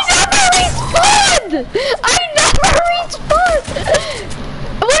never respawned! I never respawned!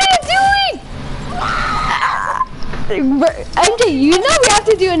 What are you doing? MJ, you know we have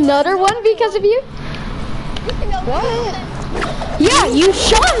to do another one because of you? What? Yeah, you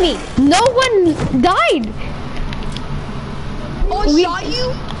shot me. No one died. Oh, I shot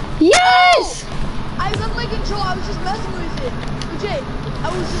you? Yes! I was on my control. I was just messing with it. Legit. I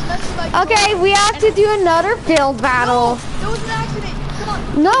was just messing with my Okay, we have to do another build battle. No, it was an accident. Come on.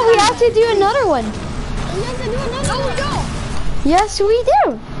 No, we have to do another one. We have to do another No, we one. don't. Yes, we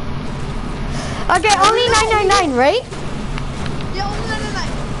do. Okay, only 999, right? Yeah, only 999.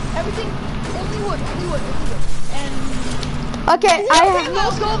 Everything, only wood. And Okay, okay,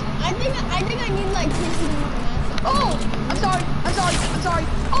 let's go. I think I need like 10 more. Oh, I'm sorry.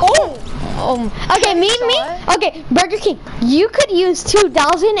 Oh. Okay, me. Okay, Burger King. You could use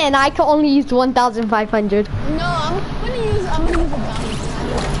 2,000, and I could only use 1,500. No, I'm gonna use a diamond.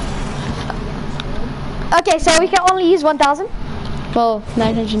 Okay, so we can only use 1,000. Well,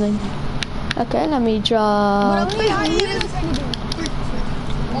 990. Okay, let me draw. But I'm gonna use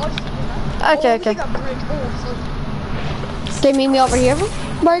Okay. Okay, meet me over here,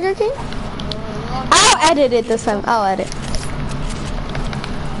 Burger King. I'll edit it this time. I'll edit.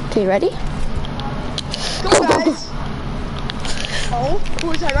 Okay, ready? Go, guys. Oh,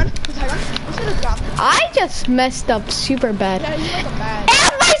 who's high run? We should have dropped it. I just messed up super bad. Yeah, you like a bad.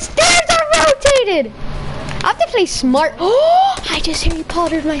 And my stairs are rotated! I have to play smart. Oh, I just Harry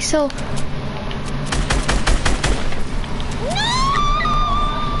Pottered myself.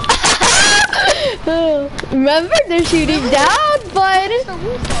 Remember, they're shooting down, but...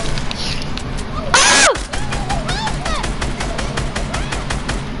 Ah!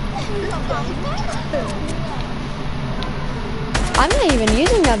 I'm not even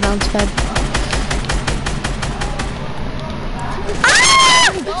using that bounce pad.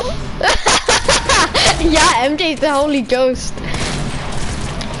 Yeah, MJ's the holy ghost. No,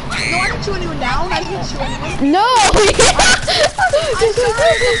 I didn't shoot anyone down. I didn't shoot anyone. No! I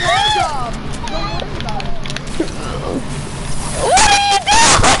started the wrong job. Don't worry about it. What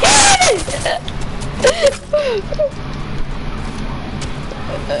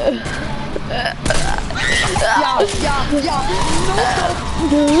are you Yeah.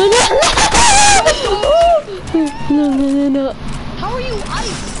 No. How are you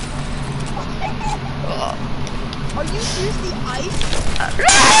ice? Are you seriously ice?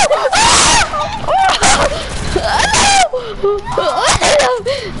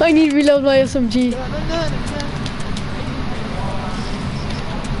 I need to reload my SMG.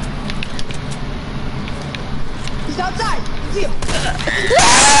 He's outside. See him.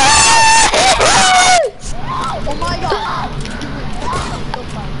 Oh my god.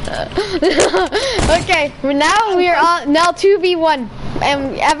 Okay, now we're on. Now 2v1.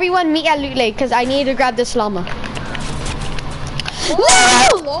 And everyone meet at Loot Lake because I need to grab this llama.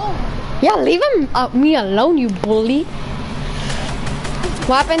 Alone. Yeah, leave him me alone, you bully.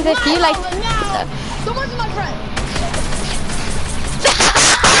 What happens if you like? Someone's my friend.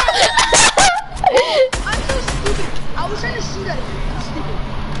 I'm so stupid. I was trying to shoot at him. I'm stupid.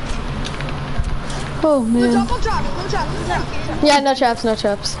 Oh No man. trap. Yeah, no traps.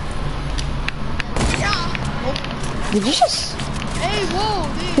 Yeah. Did you just? Hey, whoa,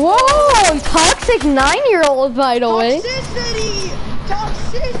 dude. Whoa, toxic 9-year-old, by the way. Toxicity.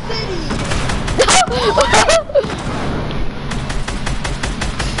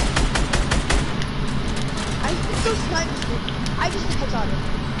 I think those snipers. I just headshot him.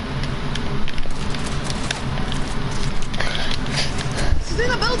 This is in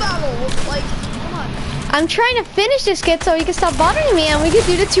a build battle. Like, come on. I'm trying to finish this kid so he can stop bothering me and we can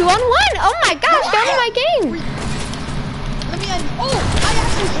do the 2-on-1. Oh my gosh, get out of my game. Let me end. Oh, I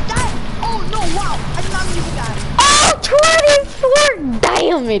actually hit that. Oh no, wow. I did not mean to hit that. Oh, 24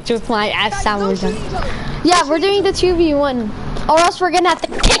 damage with my ass Guys, no sandwich. shooting each other. Yeah, we're doing the 2v1. Or else we're gonna have to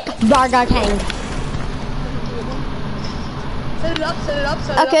kick Burger King. Set it up.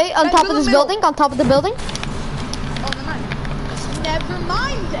 Okay, on Guys, top go of to this the middle. building, on top of the building. Oh, never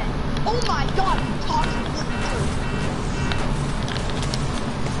mind then. Oh my god, toxic.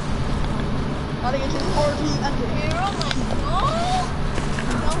 Gotta get this RP under here. Oh my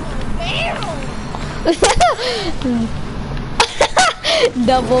god.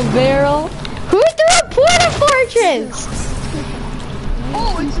 Double barrel. Who threw a porta fortress?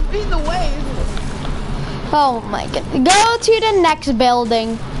 Oh, it's in the way, isn't it? Oh my god. Go to the next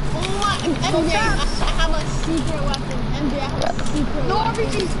building. MJ, I have a secret weapon. MJ, I have a secret No weapon.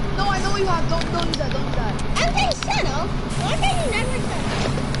 RPGs. No, I know you have. Don't use that. MJ, shut up. Why can't you never shut up?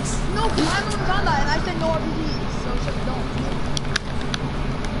 No, because I'm the one who's on that, and I said no RPGs. So don't.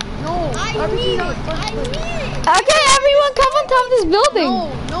 No. I RPGs need are it. first I place. need it. Okay, everyone come on top of this building.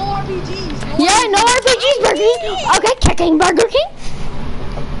 No RPGs. Yeah, no RPGs, Burger King. Okay, kicking Burger King.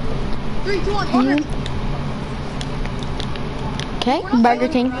 3, 2, 1, Burger King. Okay, We're not Burger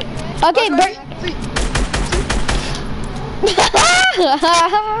going King. right. Okay, Ready? 3, 2, 3, 2, 1.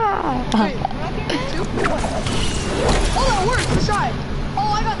 Oh, that worked. Let's try it.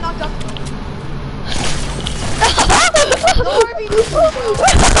 Oh, I got knocked up. No RPGs.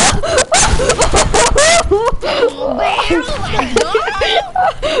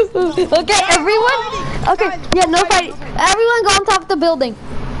 Okay, everyone. Okay, yeah, no fighting. Everyone go on top of the building.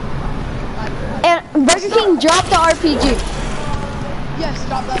 And Burger King drop the RPG. Yes,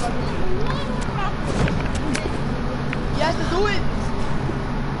 drop that RPG. Yes, do it.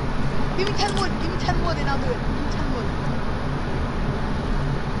 Give me 10 wood. Give me 10 wood and I'll do it. Give me 10 wood.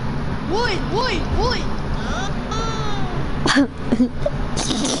 Wood.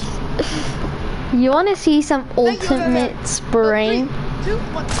 You want to see some Thank you, ultimate spraying? 3, 2,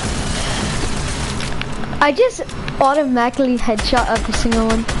 1. I just automatically headshot every single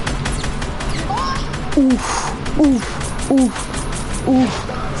one. Oh, Oof.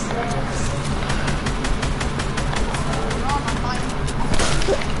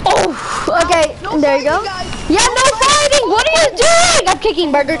 Oh, okay, No there you go. fighting, guys. Yeah, no fighting. What are you doing? I'm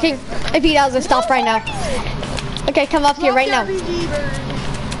kicking Burger King. If he doesn't stop right now. Okay, come up here right now.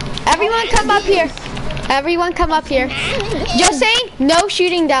 Everyone come up here. Everyone come up here. Just saying, no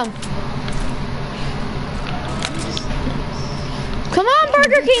shooting down. Come on,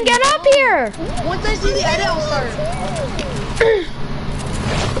 Burger King, get up here. Once I see the edit, I'll start.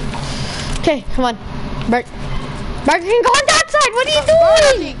 Okay, come on. Burger King, go on that side. What are you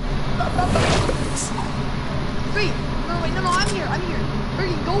doing? 3. No. wait, no, I'm here.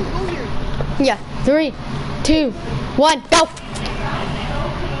 Bergie, go here. Yeah. 3, 2, 1, go.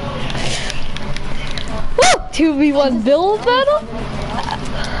 Woo! 2v1 build battle.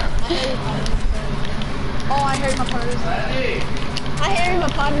 Oh, I heard my partners. I hear him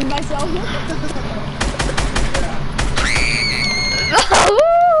applauding myself.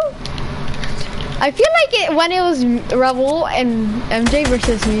 I feel like it when it was Rebel and MJ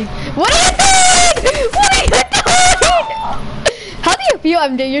versus me. What are you doing? What are you doing? How do you feel,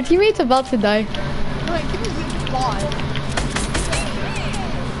 MJ? Your teammate's about to die. Wait, give me the ball.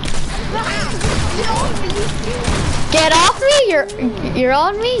 Get off me! You're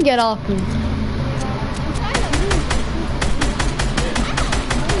on me. Get off me.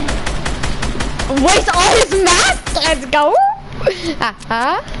 Waste all his math. Let's go.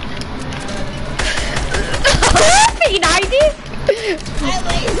 P90.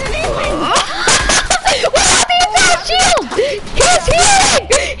 What happened to that shield? He's healing.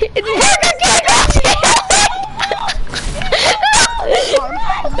 Burger King was healing.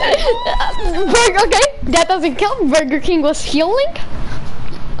 Okay, that doesn't count. Burger King was healing.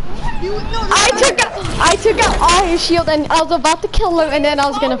 I took out all his shield and I was about to kill him and then I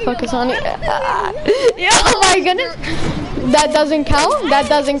was gonna focus on it. Oh my goodness. That doesn't count? That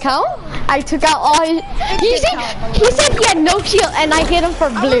doesn't count? I took out all his... He said he had no shield and I hit him for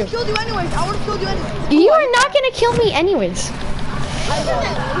blue. I would've killed you anyways. You are not gonna kill me anyways.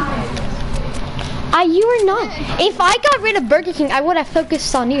 You are not. If I got rid of Burger King, I would have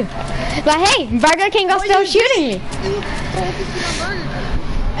focused on you. But hey, Burger King was still shooting me.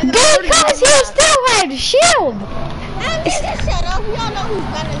 Because he still had shield. Shut up. We all know who's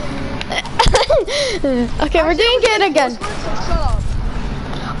better than you. Okay, we're doing it again. Shut up.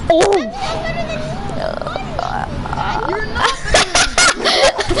 Oh. You're not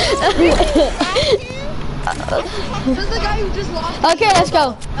This is the guy who just lost. Okay, let's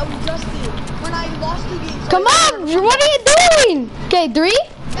go. That was just you. When I lost 2 games. Come on, what are you doing? Okay, 3,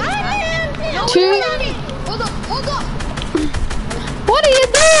 2. Hold up. What are you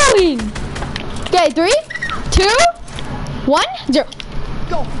doing? Okay, 3, 2, 1, 0.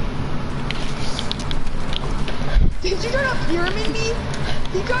 Go. Did you try to pyramid me?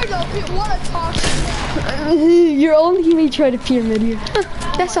 He tried to what a talk. Your own teammate tried to pyramid you.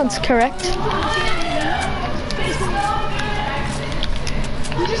 That sounds correct.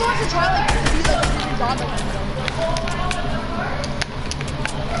 He just wants to try like to be like a god like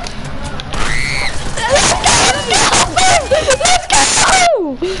Let's go!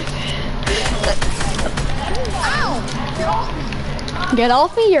 Ow! Get off me. Get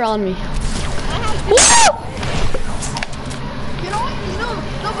off me, you're on me. Woo! Get off me. No,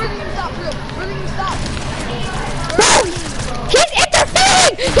 Burger King, stop. Burger King, stop. Bro, he's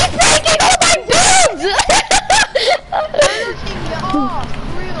interfering! He's breaking all my boobs! Burger King, get off.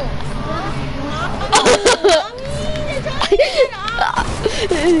 For real.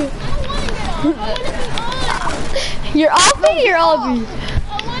 You're off me, you're off me. I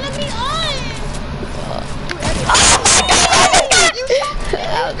want to be on. Oh my god, You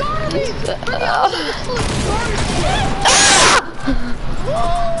garbage.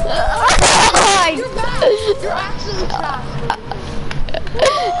 You're bad. You're actually trash.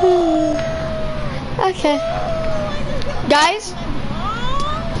 Okay. Guys,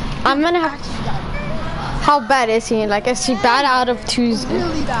 I'm gonna have to... How bad is he? Like, is he bad out of 2?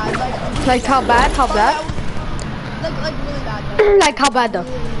 Really bad. Like how bad? How bad? Like really bad. Though. Like how bad though?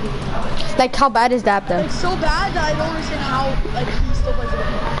 Like how bad is that though? It's so bad that I don't understand how like he still plays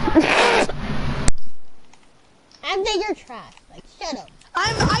it. And then you're trash. Like, shut up.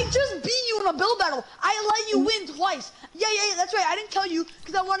 I just beat you in a build battle. I let you win twice. Yeah, that's right. I didn't tell you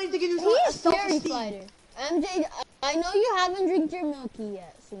because I wanted to give you He's a a scary self-esteem. fighter. MJ, I know you haven't drank your milky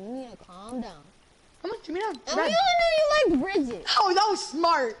yet, so you need to calm down. Come on, give me down. And we all know you like Bridget. Oh, that was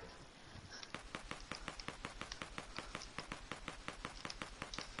smart.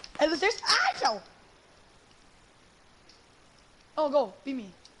 It was there's Axel. Oh, go beat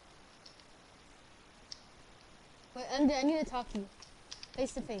me. Wait, MJ, I need to talk to you.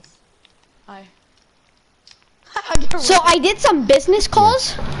 Face to face. Hi. So I did some business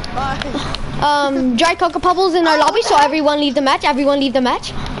calls. Bye. Dry Cocoa Pebbles in our lobby, so everyone leave the match. Everyone leave the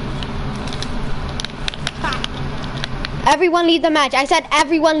match. Everyone leave the match. I said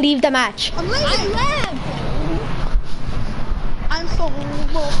everyone leave the match. I'm leaving. I left. I'm so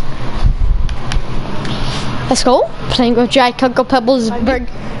horrible. Let's go. Playing with Dry Cocoa Pebbles.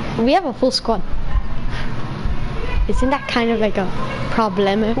 We have a full squad. Isn't that kind of like a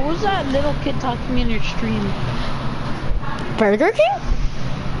problem? Who was that little kid talking to me in your stream? Burger King?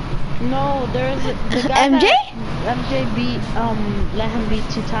 No, there's the guy MJ? that MJ beat, let him beat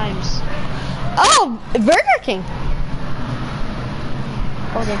 2 times. Oh, Burger King.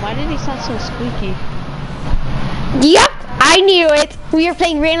 Oh, then why did he sound so squeaky? Yep, I knew it. We were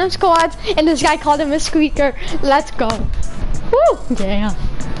playing random squads, and this guy called him a squeaker. Let's go. Woo! Yeah.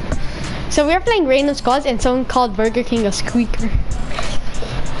 So we were playing random squads, and someone called Burger King a squeaker.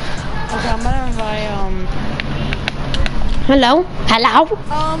 Okay, I'm gonna invite, Hello? Hello?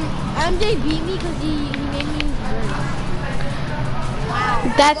 MJ beat me because he made me use birds.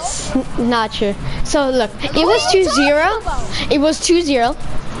 That's not true. So look, it was 2-0. It was 2-0.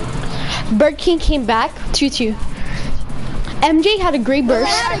 Burger King came back 2-2. MJ had a great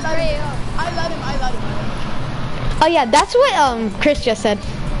burst. I let him. Oh yeah, that's what Chris just said.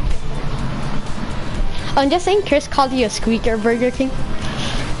 I'm just saying Chris called you a squeaker, Burger King.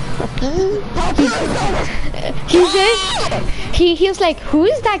 He said he was like, who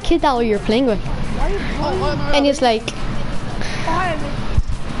is that kid that you're playing with? And he's like,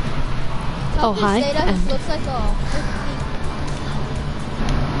 oh hi. Say that looks like a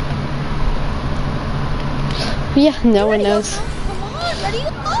Yeah, no one knows. Come on, ready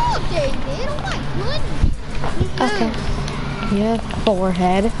to go, David. Oh my goodness. Okay. Yeah,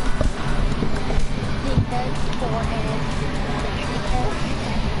 forehead.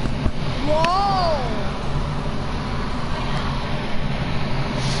 Whoa!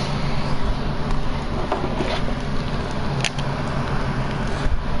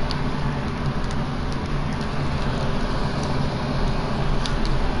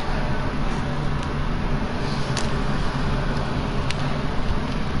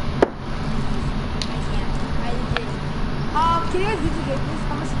 Can you guys use the game, please? I'm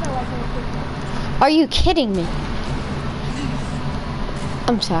gonna set my life real quick. Are you kidding me?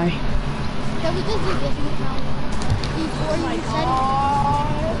 I'm sorry. Can we just do this now? Before you said it?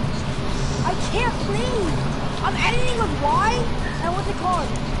 I can't please. I'm editing with Y and what's it called?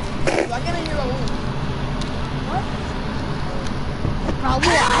 I get a hero. What?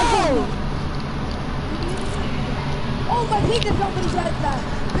 Probably I do. Oh my page is not gonna get that.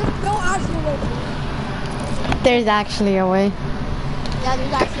 There's no actual way. There's actually a way. Yeah,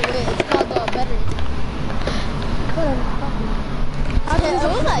 there's actually a way. It's called the better. Whatever. Yeah, it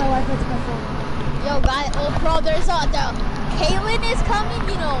was like, yo, guys, oh, bro, there's Kaylin is coming,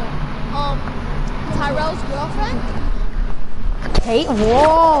 you know, Tyrell's girlfriend. Hey,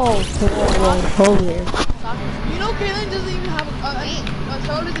 whoa. Holy. You know, Kaylin doesn't even have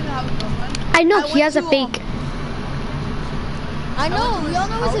Charlotte doesn't have a girlfriend. I know, I he went has a to, fake. I know, we all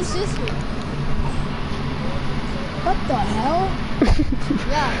know it's his sister. What the hell?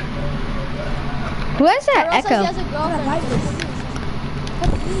 Yeah. Who has that Tyrell says he echo? has a girlfriend. like this.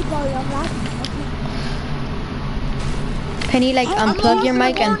 That's me, Polly. I'm laughing. Penny, like, unplug your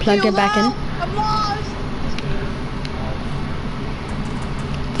mic and plug it back in. I'm lost.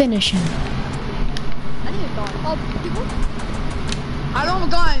 Finish him. I need a gun. Oh, people? I don't have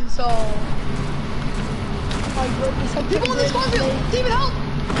a gun, so. People on the spawn field. David, help! I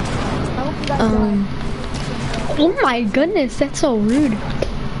hope you guys die. Oh my goodness, that's so rude. I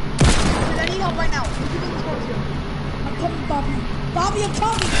need help right now. People on the spawn field. I'm coming, Bobby. Bobby, I'm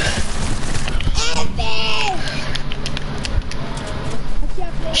coming!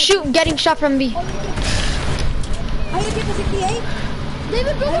 Shoot, getting shot from B. I need to get the 68.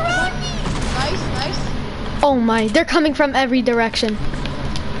 David, move around me! Nice. Oh my, they're coming from every direction.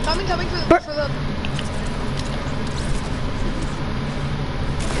 Coming for the...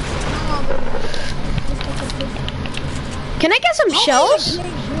 Can I get some shells?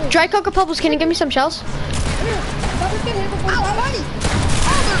 Dry Coca Bubbles, can you give me some shells? Ow, buddy!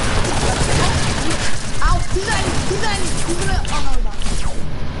 Ow, he's gonna... Oh, no, he's not.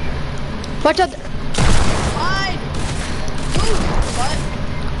 Watch out. Fine. Move, what?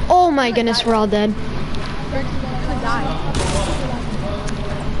 Oh my goodness, we're all dead.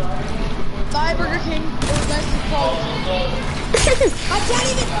 Bye, Burger King. It was nice to call. I can't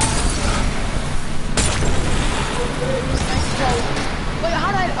even... It was nice to call. Wait, how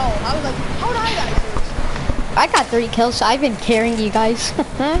did I... Oh, I was like, how did I die first? I got 3 kills, so I've been carrying you guys.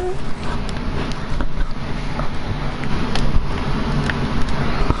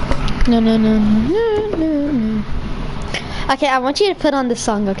 No. Okay, I want you to put on this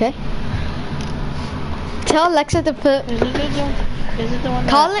song, okay? Tell Alexa to put... Is it the one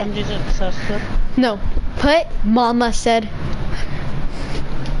Call that it- I'm just obsessed with? No, put Mama Said.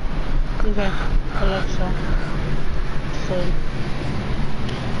 Okay, Alexa. So,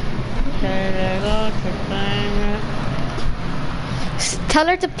 Tell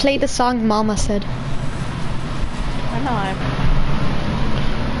her to play the song Mama Said. I know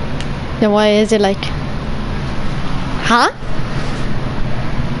Then why is it like? Huh?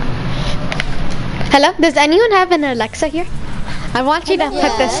 Hello? Does anyone have an Alexa here? I want you to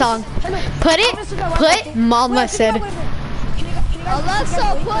put this song. Put it. Put Mama Said.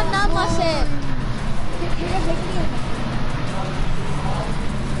 Alexa, put Mama Said.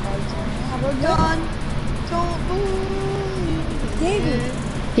 We're done. Don't David.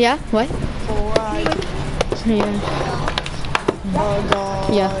 Yeah. What? Yeah.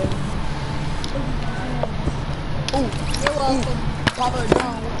 Yeah. You're welcome.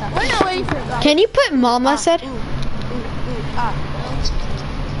 We're not waiting for that. Can you put Mama Said?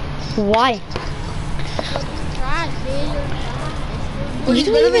 Why? Trash, dude. You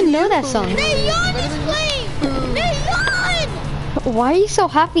don't even know that song. Neon is playing! Neon! Why are you so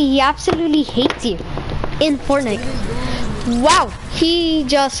happy? He absolutely hates you in Fortnite. Wow, he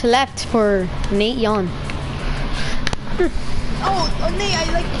just left for Nate Yon. Oh, Nate, I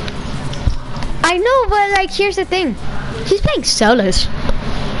like. I know, but like, here's the thing. He's playing solos.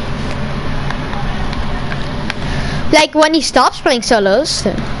 Like when he stops playing solos,